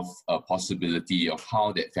dreaming of a possibility of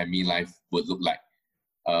how that family life would look like.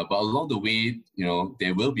 But along the way,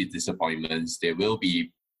 there will be disappointments. There will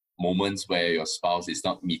be moments where your spouse is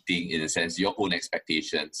not meeting, in a sense, your own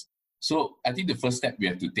expectations. So I think the first step we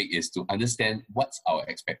have to take is to understand what's our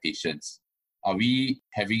expectations. Are we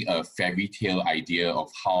having a fairy tale idea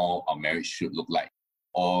of how our marriage should look like?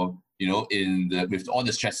 Or, with all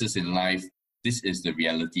the stresses in life, this is the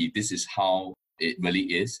reality. This is how it really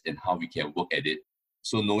is and how we can work at it.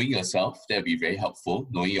 So knowing yourself, that will be very helpful,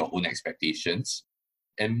 knowing your own expectations.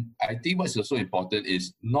 And I think what's also important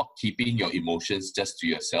is not keeping your emotions just to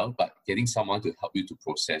yourself, but getting someone to help you to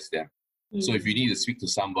process them. So if you need to speak to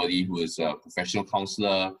somebody who is a professional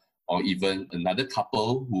counselor, or even another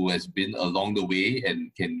couple who has been along the way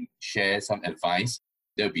and can share some advice,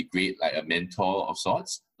 that would be great, like a mentor of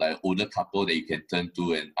sorts, like an older couple that you can turn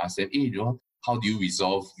to and ask them, hey, how do you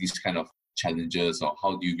resolve these kind of challenges, or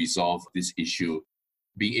how do you resolve this issue?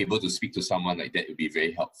 Being able to speak to someone like that would be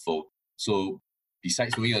very helpful. So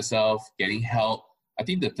besides knowing yourself, getting help, I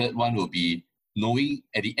think the third one will be knowing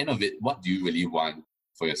at the end of it, what do you really want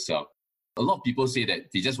for yourself? A lot of people say that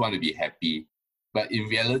they just want to be happy. But in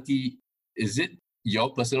reality, is it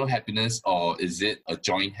your personal happiness, or is it a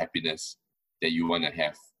joint happiness that you want to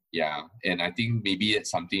have? Yeah. And I think maybe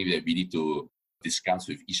it's something that we need to discuss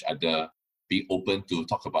with each other, being open to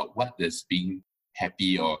talk about what does being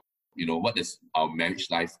happy, or, what does our marriage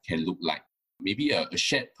life can look like. Maybe a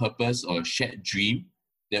shared purpose or a shared dream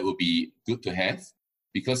that would be good to have.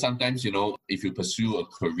 Because sometimes, if you pursue a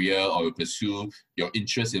career or you pursue your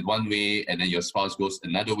interest in one way and then your spouse goes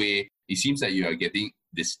another way, it seems like you are getting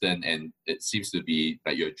distant, and it seems to be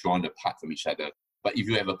like you're drawn apart from each other. But if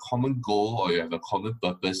you have a common goal or you have a common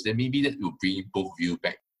purpose, then maybe that will bring both of you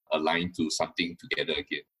back aligned to something together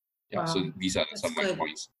again. Yeah. Wow, So these are that's some of my good.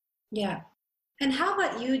 points. Yeah. And how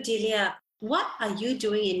about you, Delia? What are you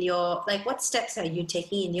doing what steps are you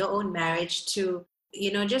taking in your own marriage to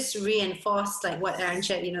just reinforce like what Aaron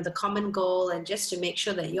shared, the common goal, and just to make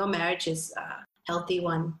sure that your marriage is a healthy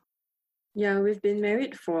one. Yeah, we've been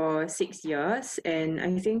married for 6 years, and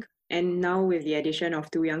I think, and now with the addition of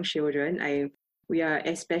two young children, we are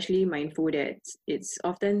especially mindful that it's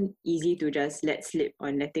often easy to just let slip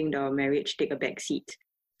on letting the marriage take a back seat.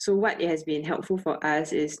 So what it has been helpful for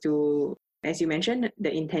us is to, as you mentioned, the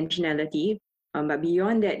intentionality, but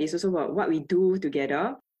beyond that, it's also about what we do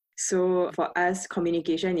together. So for us,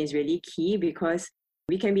 communication is really key because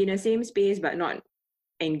we can be in the same space but not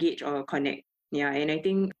engage or connect. Yeah, and I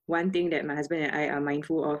think one thing that my husband and I are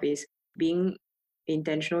mindful of is being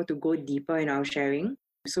intentional to go deeper in our sharing.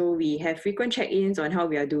 So we have frequent check-ins on how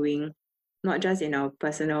we are doing, not just in our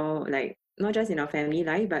personal, like not just in our family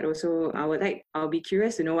life, but also I'll be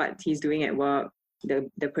curious to know what he's doing at work, the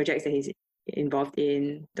projects that he's involved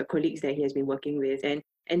in, the colleagues that he has been working with, and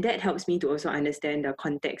that helps me to also understand the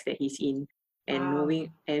context that he's in, and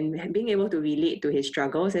knowing and being able to relate to his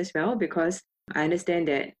struggles as well, because I understand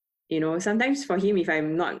that sometimes for him, if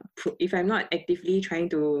I'm not actively trying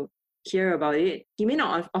to hear about it, he may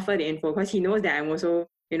not offer the info because he knows that I'm also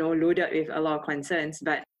loaded with a lot of concerns.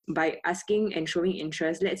 But by asking and showing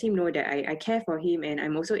interest lets him know that I care for him and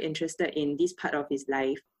I'm also interested in this part of his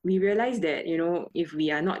life. We realize that if we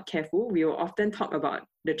are not careful, we will often talk about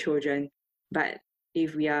the children, but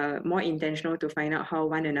if we are more intentional to find out how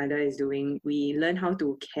one another is doing, we learn how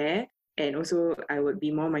to care. And also, I would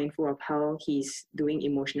be more mindful of how he's doing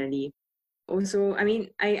emotionally. Also, I mean,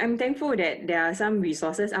 I'm thankful that there are some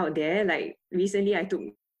resources out there. Like recently, I took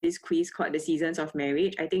this quiz called The Seasons of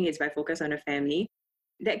Marriage. I think it's by Focus on the Family.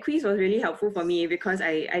 That quiz was really helpful for me because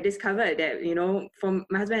I discovered that, from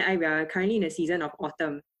my husband and I, we are currently in a season of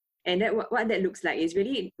autumn. And that what that looks like is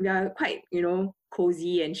really, we are quite,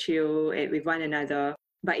 cozy and chill with one another.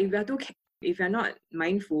 But if you're not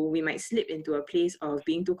mindful, we might slip into a place of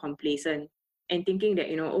being too complacent and thinking that,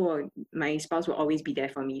 oh, my spouse will always be there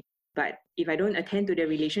for me. But if I don't attend to the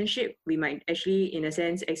relationship, we might actually, in a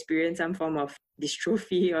sense, experience some form of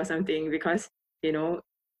dystrophy or something because,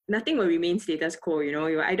 nothing will remain status quo, you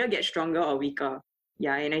will either get stronger or weaker.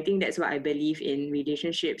 Yeah, and I think that's what I believe in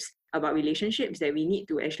about relationships, that we need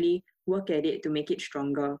to actually work at it to make it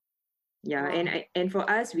stronger. Yeah, and for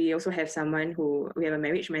us, we also have we have a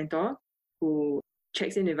marriage mentor who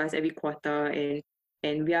checks in with us every quarter,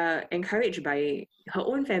 and we are encouraged by her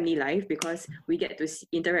own family life because we get to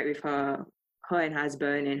interact with her and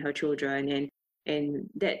husband and her children, and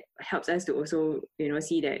that helps us to also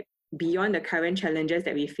see that beyond the current challenges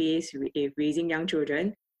that we face with raising young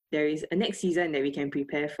children, there is a next season that we can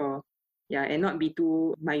prepare for. Yeah, and not be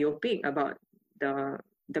too myopic about the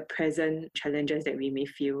present challenges that we may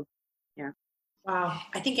feel. Yeah. Wow.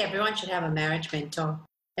 I think everyone should have a marriage mentor.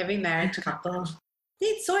 Every married couple.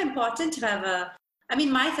 It's so important to have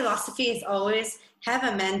my philosophy is always have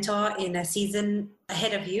a mentor in a season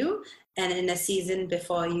ahead of you and in a season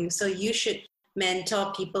before you. So you should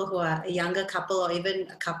mentor people who are a younger couple or even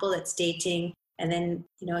a couple that's dating, and then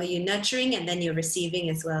you're nurturing and then you're receiving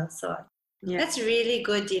as well. So that's really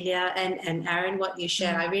good, Delia and Aaron, what you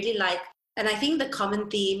share. I really like. And I think the common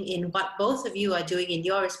theme in what both of you are doing in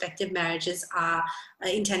your respective marriages are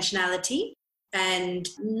intentionality and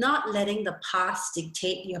not letting the past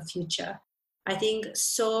dictate your future. I think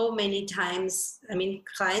so many times,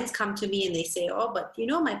 clients come to me and they say, oh, but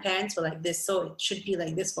my parents were like this, so it should be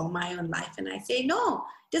like this for my own life. And I say, no,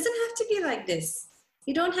 it doesn't have to be like this.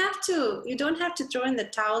 You don't have to throw in the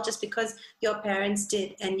towel just because your parents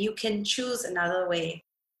did, and you can choose another way.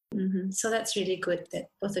 Mm-hmm. So that's really good that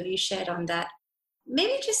both of you shared on that.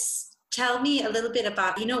 Maybe just tell me a little bit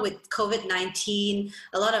about, with COVID-19,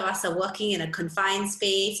 a lot of us are working in a confined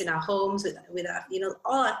space in our homes with our,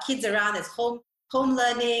 all our kids around. There's home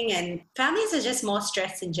learning, and families are just more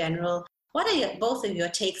stressed in general. What are both of your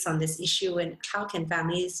takes on this issue, and how can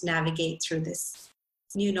families navigate through this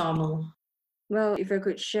new normal? Well, if I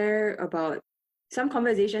could share about some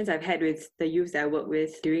conversations I've had with the youth that I work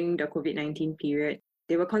with during the COVID-19 period,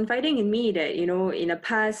 they were confiding in me that, in the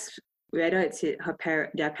past, whether it's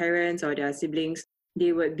their parents or their siblings,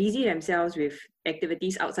 they would busy themselves with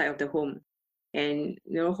activities outside of the home. And,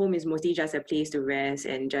 home is mostly just a place to rest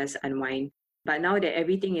and just unwind. But now that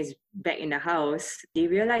everything is back in the house, they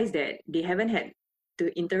realize that they haven't had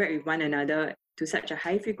to interact with one another to such a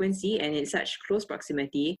high frequency and in such close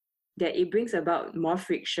proximity that it brings about more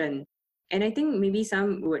friction. And I think maybe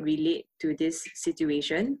some would relate to this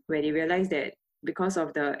situation where they realize that because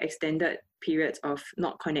of the extended periods of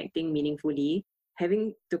not connecting meaningfully,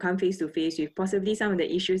 having to come face to face with possibly some of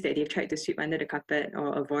the issues that they've tried to sweep under the carpet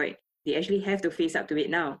or avoid, they actually have to face up to it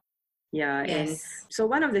now. Yeah. Yes. And so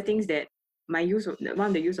one of the things that one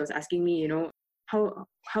of the youths was asking me,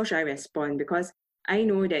 how should I respond? Because I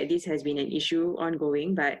know that this has been an issue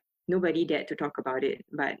ongoing, but nobody dared to talk about it.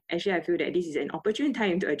 But actually, I feel that this is an opportune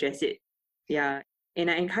time to address it. Yeah. And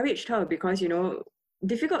I encouraged her because,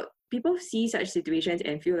 difficult people see such situations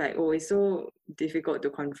and feel like, oh, it's so difficult to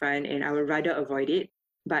confront and I would rather avoid it.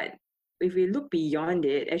 But if we look beyond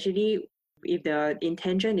it, actually, if the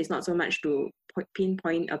intention is not so much to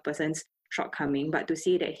pinpoint a person's shortcoming, but to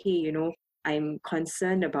say that, hey, I'm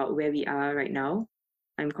concerned about where we are right now.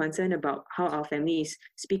 I'm concerned about how our family is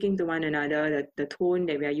speaking to one another, the tone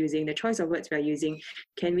that we are using, the choice of words we are using.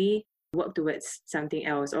 Can we work towards something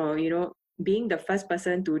else? Or, being the first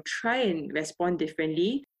person to try and respond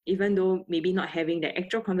differently, even though maybe not having the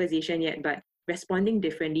actual conversation yet, but responding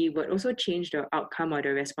differently would also change the outcome or the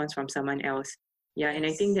response from someone else. Yeah, and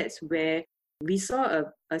I think that's where we saw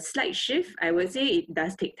a slight shift. I would say it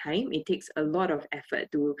does take time. It takes a lot of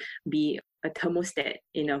effort to be a thermostat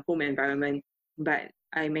in a home environment. But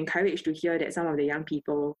I'm encouraged to hear that some of the young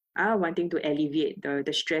people are wanting to alleviate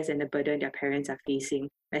the stress and the burden their parents are facing,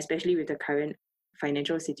 especially with the current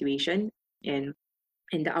financial situation and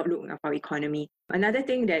the outlook of our economy. Another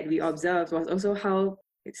thing that we observed was also how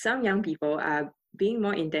some young people are being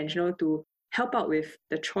more intentional to help out with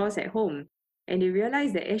the chores at home. And they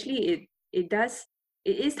realize that actually it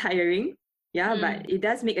is tiring, but it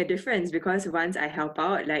does make a difference because once I help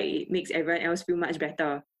out, like it makes everyone else feel much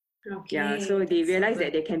better. Okay, yeah, so they realize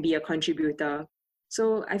that they can be a contributor.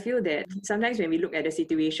 So I feel that sometimes when we look at the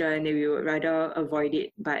situation, we would rather avoid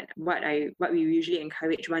it. But what we usually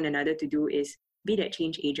encourage one another to do is be that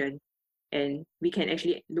change agent, and we can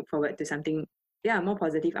actually look forward to something, more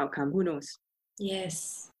positive outcome. Who knows?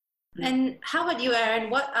 Yes. And how about you, Aaron?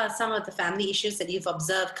 What are some of the family issues that you've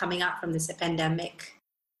observed coming out from this pandemic?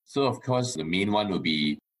 So, of course, the main one would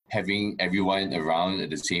be having everyone around at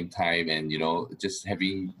the same time and, just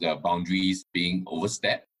having the boundaries being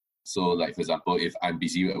overstepped. So, like, for example, if I'm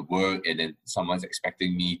busy at work and then someone's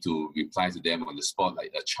expecting me to reply to them on the spot,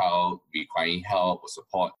 like a child requiring help or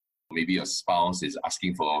support, maybe your spouse is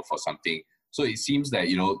asking for something. So it seems that,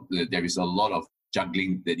 there is a lot of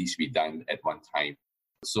juggling that needs to be done at one time.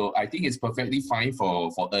 So I think it's perfectly fine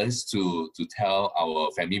for us to tell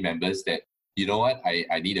our family members that, you know what,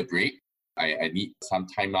 I need a break. I need some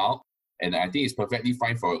time out. And I think it's perfectly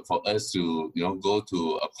fine for us to, go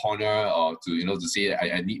to a corner or to, to say that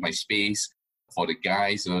I need my space. For the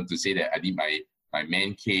guys, to say that I need my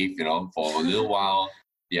man cave, for a little while.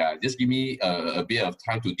 Yeah, just give me a bit of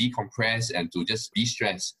time to decompress and to just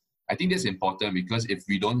de-stress. I think that's important because if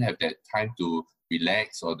we don't have that time to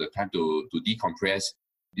relax or the time to decompress,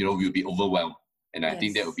 we'll be overwhelmed. And I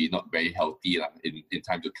think that would be not very healthy in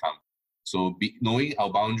time to come. So knowing our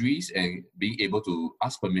boundaries and being able to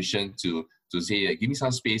ask permission to say, give me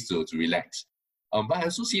some space to relax. But I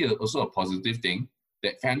also see also a positive thing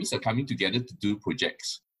that families are coming together to do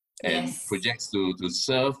projects. And projects to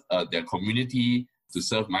serve their community, to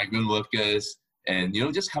serve migrant workers, and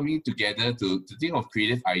just coming together to think of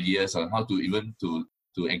creative ideas on how to even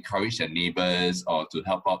to encourage their neighbors or to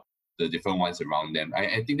help out the different ones around them.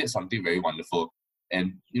 I think that's something very wonderful.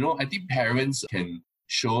 And I think parents can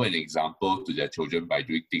show an example to their children by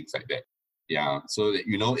doing things like that. Yeah, so that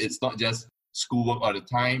it's not just schoolwork all the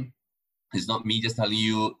time. It's not me just telling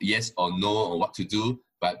you yes or no or what to do,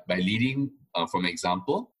 but by leading from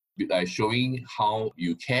example, by showing how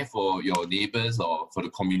you care for your neighbors or for the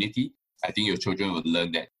community, I think your children will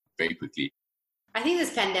learn that very quickly. I think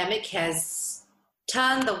this pandemic has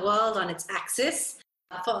turned the world on its axis.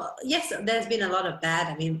 Yes, there's been a lot of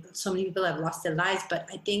bad. I mean, so many people have lost their lives, but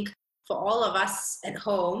I think for all of us at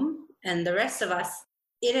home and the rest of us,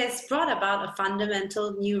 it has brought about a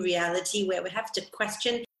fundamental new reality where we have to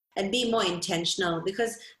question and be more intentional,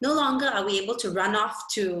 because no longer are we able to run off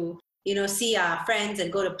to see our friends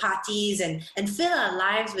and go to parties and fill our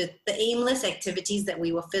lives with the aimless activities that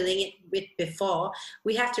we were filling it with before.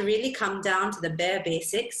 We have to really come down to the bare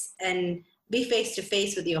basics and be face to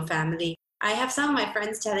face with your family. I have some of my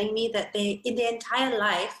friends telling me that in their entire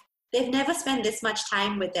life, they've never spent this much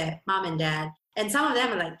time with their mom and dad. And some of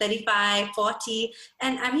them are like 35, 40.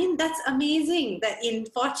 And I mean, that's amazing that in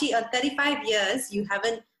 40 or 35 years, you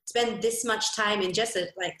haven't spent this much time in just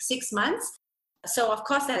 6 months. So of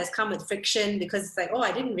course that has come with friction, because it's like, oh,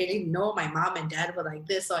 I didn't really know my mom and dad were like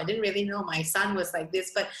this, or I didn't really know my son was like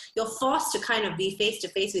this. But you're forced to kind of be face to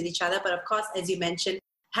face with each other. But of course, as you mentioned,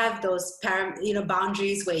 have those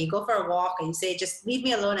boundaries where you go for a walk and you say, just leave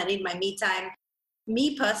me alone, I need my me time.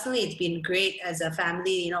 me personally, it's been great as a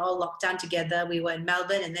family, all locked down together. We were in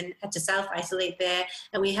Melbourne and then had to self-isolate there.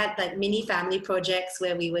 And we had like mini family projects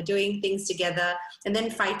where we were doing things together and then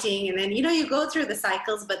fighting. And then, you go through the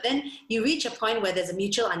cycles, but then you reach a point where there's a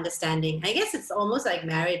mutual understanding. I guess it's almost like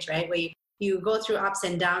marriage, right? Where you go through ups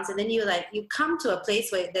and downs, and then you come to a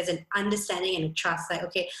place where there's an understanding and a trust. Like,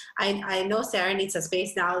 okay, I know Sarah needs a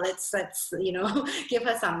space now. Let's give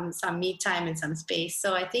her some me time and some space.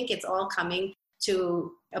 So I think it's all coming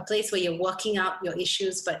to a place where you're working out your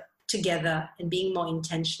issues, but together and being more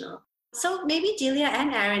intentional. So maybe Delia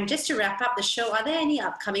and Aaron, just to wrap up the show, are there any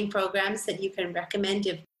upcoming programs that you can recommend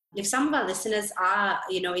if some of our listeners are,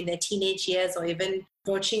 in their teenage years or even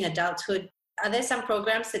approaching adulthood? Are there some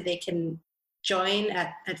programs that they can join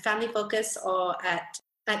at Family Focus or at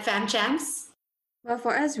FamChamps? Well,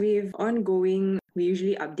 for us, we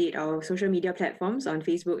usually update our social media platforms on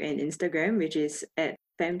Facebook and Instagram, which is at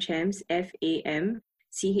FamChamps, FAMCHAMPS.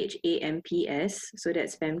 So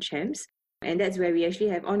that's FamChamps. And that's where we actually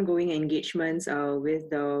have ongoing engagements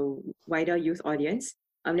with the wider youth audience.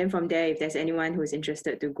 Then from there, if there's anyone who's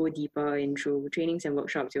interested to go deeper through trainings and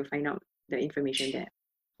workshops, you'll find out the information there.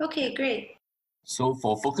 Okay, great. So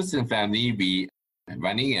for Focus and Family, we are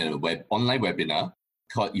running an online webinar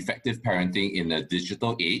called Effective Parenting in a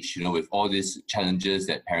Digital Age, with all these challenges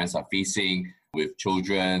that parents are facing with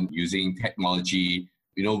children using technology.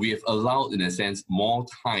 We have allowed, in a sense, more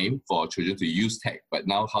time for children to use tech, but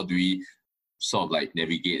now how do we sort of like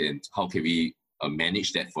navigate and how can we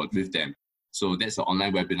manage that with them? So that's an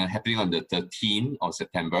online webinar happening on the 13th of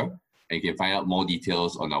September, and you can find out more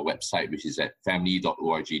details on our website, which is at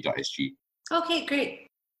family.org.sg. Okay, great.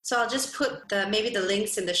 So I'll just put maybe the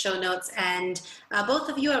links in the show notes. And both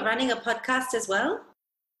of you are running a podcast as well?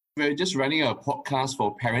 We're just running a podcast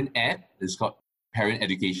for Parent Ed. It's called Parent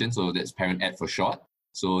Education, so that's Parent Ed for short.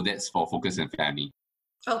 So that's for Focus and Family.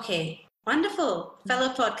 Okay, wonderful. Fellow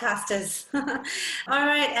podcasters. All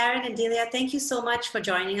right, Aaron and Delia, thank you so much for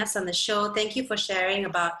joining us on the show. Thank you for sharing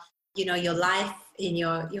about your life in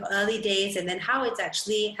your early days, and then how it's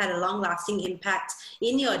actually had a long-lasting impact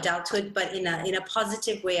in your adulthood, but in a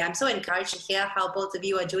positive way. I'm so encouraged to hear how both of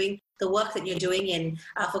you are doing the work that you're doing in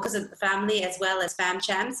Focus on the Family as well as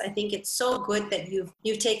FamChamps. I think it's so good that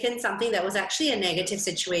you've taken something that was actually a negative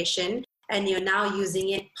situation and you're now using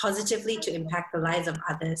it positively to impact the lives of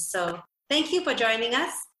others. So thank you for joining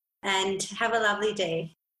us and have a lovely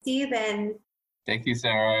day. See you then. Thank you,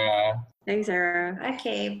 Sarah. Thanks, Sarah.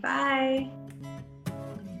 Okay, bye.